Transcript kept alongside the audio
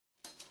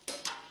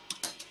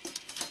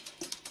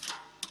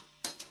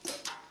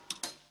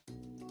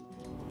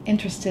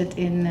interested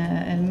in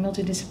a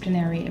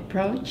multidisciplinary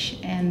approach,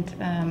 and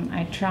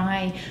I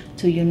try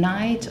to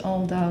unite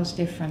all those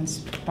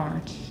different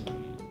parts.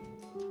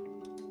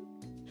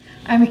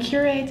 I'm a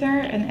curator,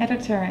 an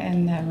editor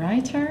and a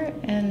writer,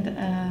 and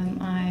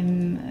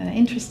I'm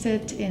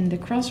interested in the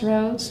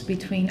crossroads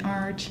between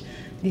art,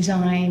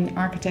 design,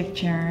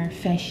 architecture,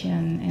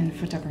 fashion and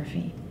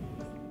photography.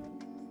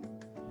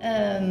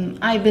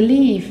 I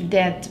believe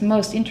that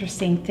most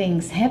interesting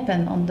things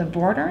happen on the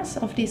borders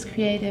of these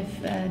creative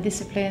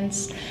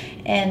disciplines,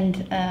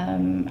 and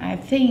I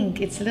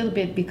think it's a little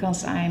bit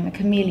because I'm a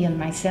chameleon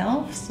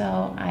myself,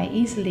 so I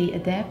easily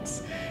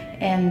adapt.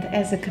 And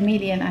as a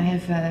chameleon, I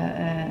have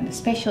a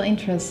special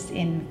interest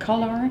in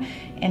color,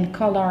 and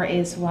color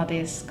is what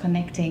is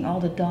connecting all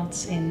the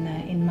dots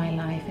in my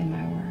life, in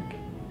my work.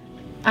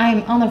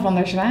 I'm Anne van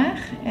der Zwaag,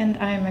 and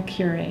I'm a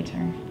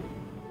curator.